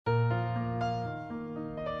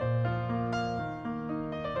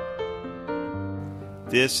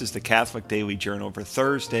This is the Catholic Daily Journal for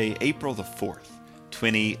Thursday, April the 4th,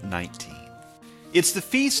 2019. It's the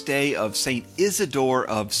feast day of St. Isidore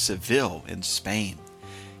of Seville in Spain.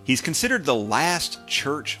 He's considered the last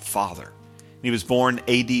church father. He was born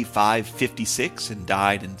AD 556 and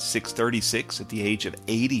died in 636 at the age of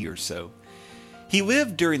 80 or so. He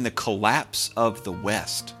lived during the collapse of the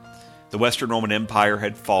West. The Western Roman Empire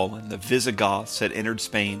had fallen, the Visigoths had entered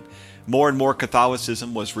Spain, more and more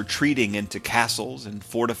Catholicism was retreating into castles and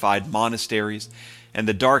fortified monasteries, and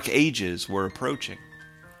the Dark Ages were approaching.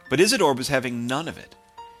 But Isidore was having none of it.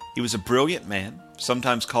 He was a brilliant man,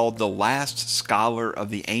 sometimes called the last scholar of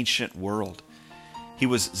the ancient world. He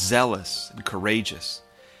was zealous and courageous,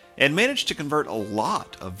 and managed to convert a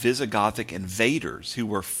lot of Visigothic invaders who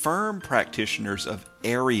were firm practitioners of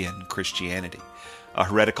Arian Christianity, a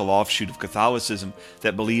heretical offshoot of Catholicism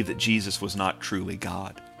that believed that Jesus was not truly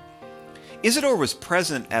God. Isidore was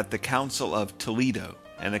present at the Council of Toledo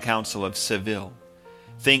and the Council of Seville.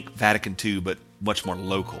 Think Vatican II, but much more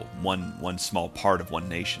local, one small part of one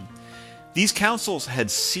nation. These councils had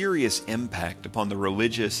serious impact upon the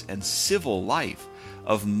religious and civil life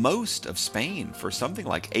of most of Spain for something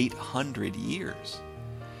like 800 years.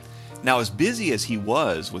 Now, as busy as he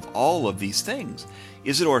was with all of these things,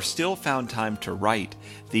 Isidore still found time to write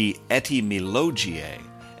the Etymologiae,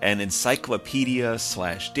 an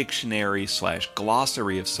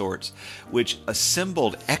encyclopedia/dictionary/glossary of sorts, which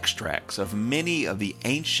assembled extracts of many of the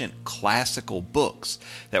ancient classical books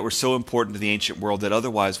that were so important to the ancient world that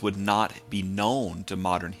otherwise would not be known to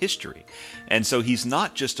modern history. And so he's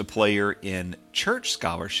not just a player in church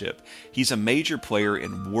scholarship, he's a major player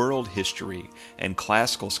in world history and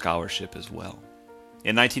classical scholarship as well.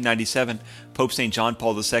 In 1997, Pope St. John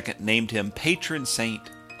Paul II named him patron saint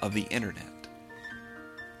of the Internet.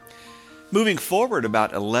 Moving forward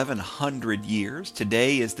about 1100 years,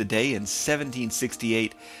 today is the day in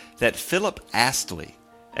 1768 that Philip Astley,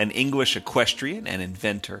 an English equestrian and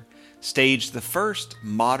inventor, staged the first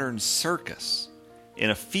modern circus in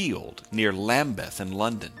a field near Lambeth in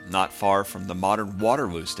London, not far from the modern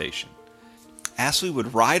Waterloo station. Astley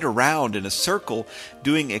would ride around in a circle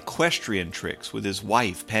doing equestrian tricks with his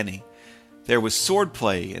wife, Penny. There was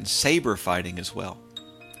swordplay and saber fighting as well.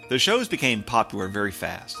 The shows became popular very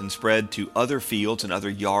fast and spread to other fields and other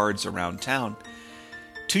yards around town.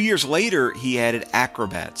 2 years later, he added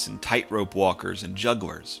acrobats and tightrope walkers and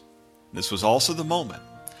jugglers. This was also the moment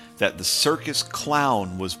that the circus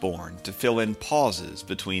clown was born to fill in pauses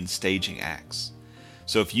between staging acts.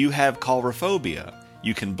 So if you have coulrophobia,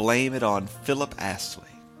 you can blame it on Philip Astley.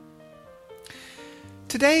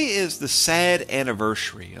 Today is the sad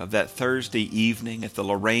anniversary of that Thursday evening at the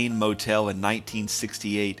Lorraine Motel in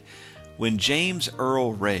 1968 when James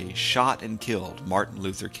Earl Ray shot and killed Martin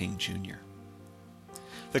Luther King Jr.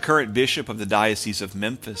 The current bishop of the Diocese of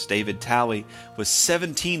Memphis, David Talley, was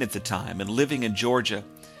 17 at the time and living in Georgia. And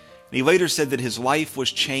he later said that his life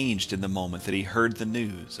was changed in the moment that he heard the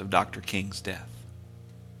news of Dr. King's death.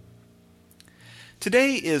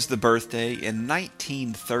 Today is the birthday in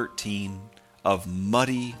 1913 of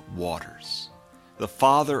Muddy Waters, the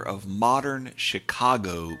father of modern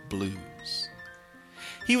Chicago blues.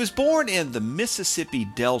 He was born in the Mississippi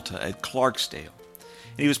Delta at Clarksdale,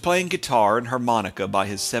 and he was playing guitar and harmonica by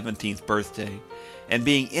his 17th birthday and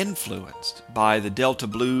being influenced by the Delta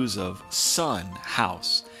blues of Son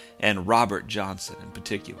House and Robert Johnson in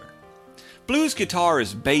particular. Blues guitar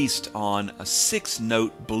is based on a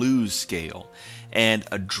 6-note blues scale and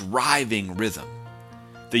a driving rhythm.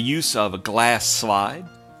 The use of a glass slide,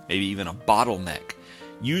 maybe even a bottleneck,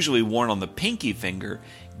 usually worn on the pinky finger,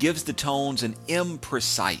 gives the tones an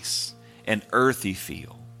imprecise and earthy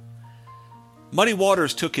feel. Muddy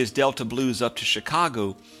Waters took his Delta blues up to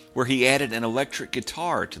Chicago, where he added an electric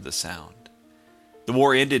guitar to the sound. The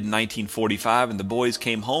war ended in 1945, and the boys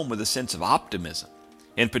came home with a sense of optimism.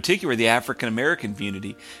 In particular, the African American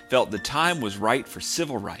community felt the time was right for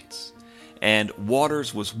civil rights, and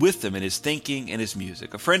Waters was with them in his thinking and his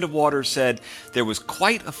music. A friend of Waters said there was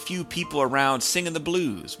quite a few people around singing the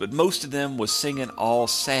blues, but most of them was singing all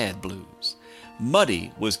sad blues.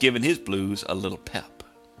 Muddy was giving his blues a little pep.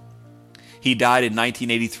 He died in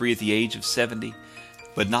 1983 at the age of 70,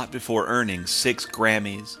 but not before earning 6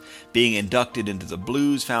 Grammys, being inducted into the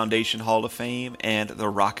Blues Foundation Hall of Fame and the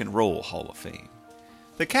Rock and Roll Hall of Fame.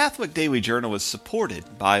 The Catholic Daily Journal is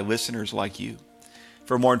supported by listeners like you.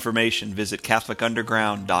 For more information, visit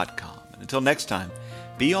CatholicUnderground.com. And until next time,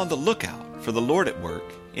 be on the lookout for the Lord at work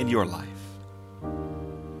in your life.